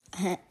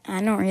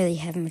I don't really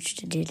have much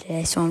to do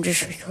today, so I'm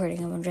just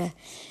recording a bunch of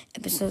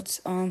episodes.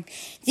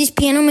 This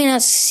piano may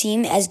not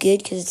seem as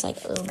good because it's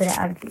like a little bit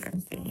out of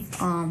frequency.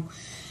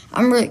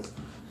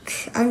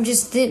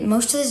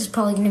 Most of this is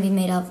probably going to be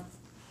made up.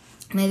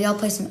 Maybe I'll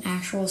play some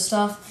actual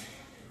stuff.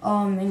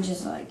 And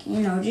just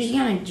just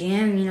kind of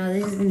jam.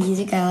 This is the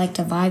music I like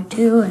to vibe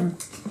to, and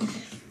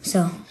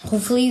so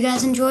hopefully you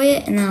guys enjoy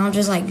it. And then I'll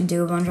just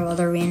do a bunch of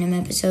other random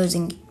episodes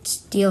and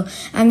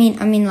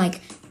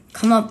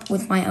come up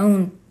with my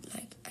own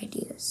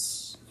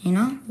ideas.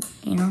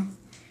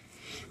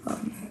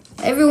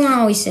 Everyone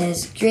always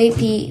says great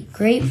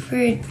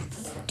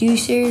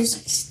producers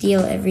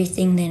steal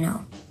everything they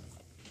know.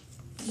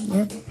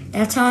 Yep,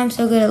 that's how I'm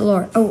so good at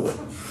lore. Oh,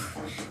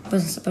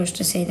 wasn't supposed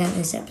to say that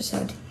this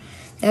episode.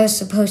 That was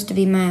supposed to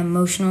be my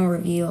emotional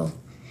reveal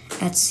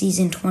at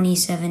season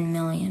 27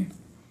 million.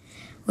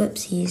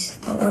 Whoopsies,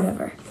 but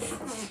whatever.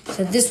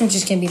 So this one's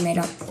just gonna be made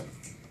up.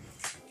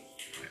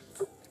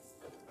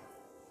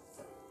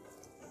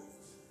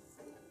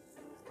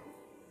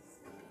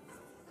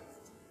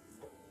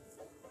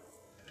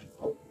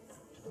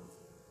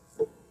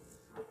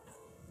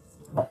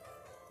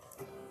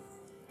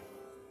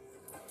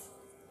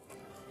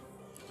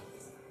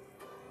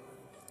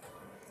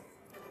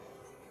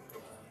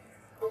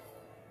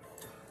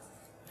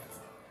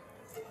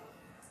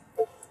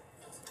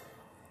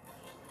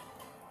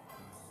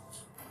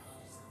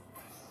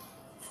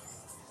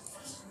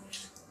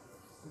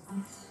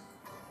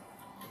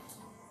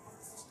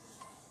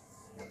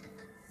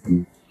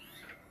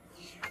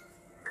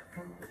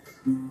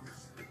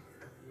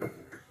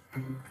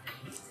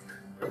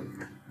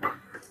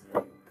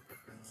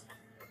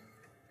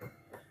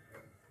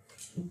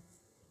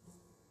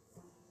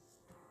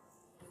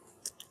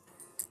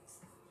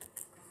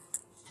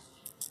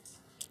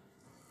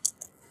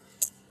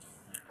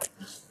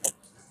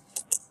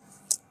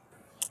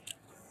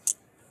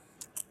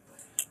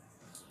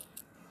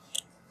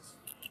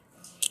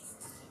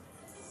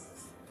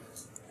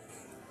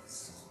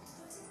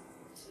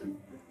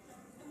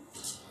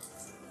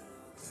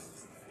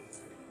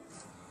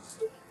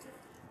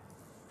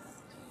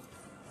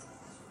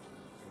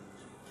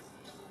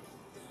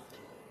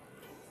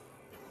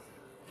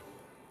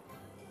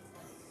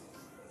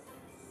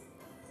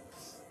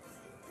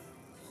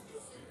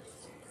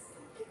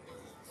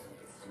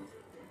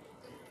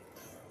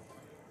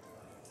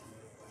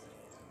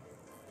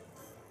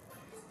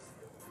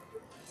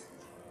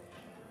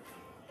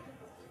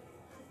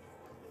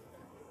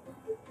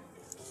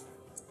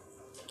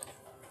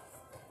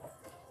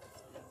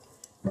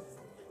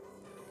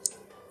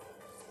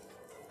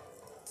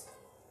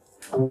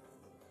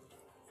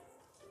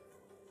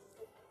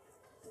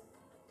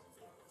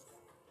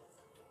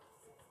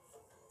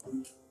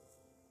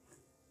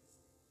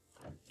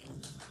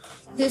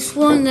 This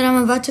one that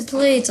I'm about to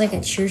play, it's like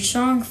a church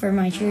song for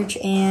my church,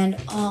 and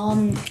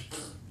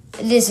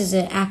this is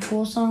an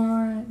actual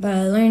song, but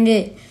I learned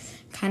it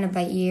kind of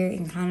by ear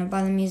and kind of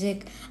by the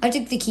music. I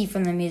took the key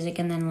from the music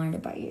and then learned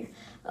it by ear.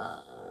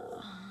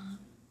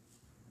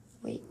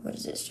 Wait, what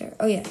is this?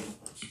 Oh yeah,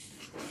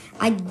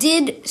 I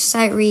did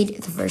sight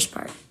read the first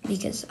part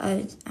because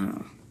I don't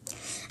know.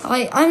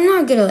 I'm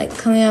not good at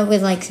coming up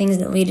with things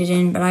that lead it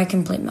in, but I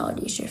can play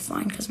melodies just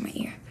fine because of my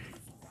ear.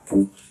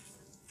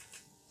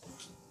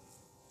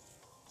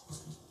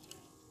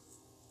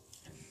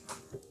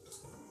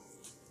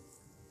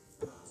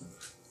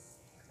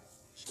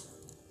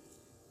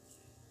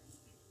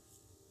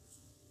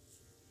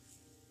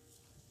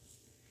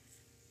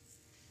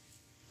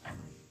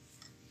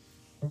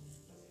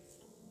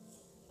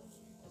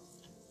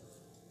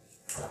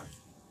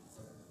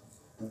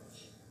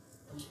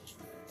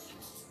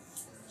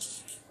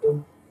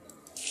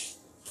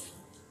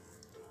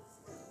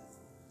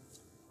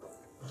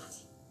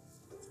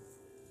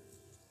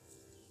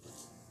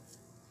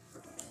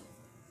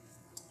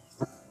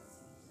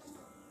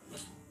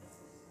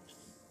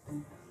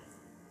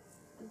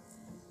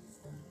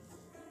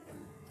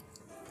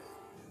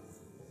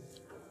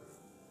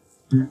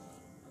 Mm-hmm.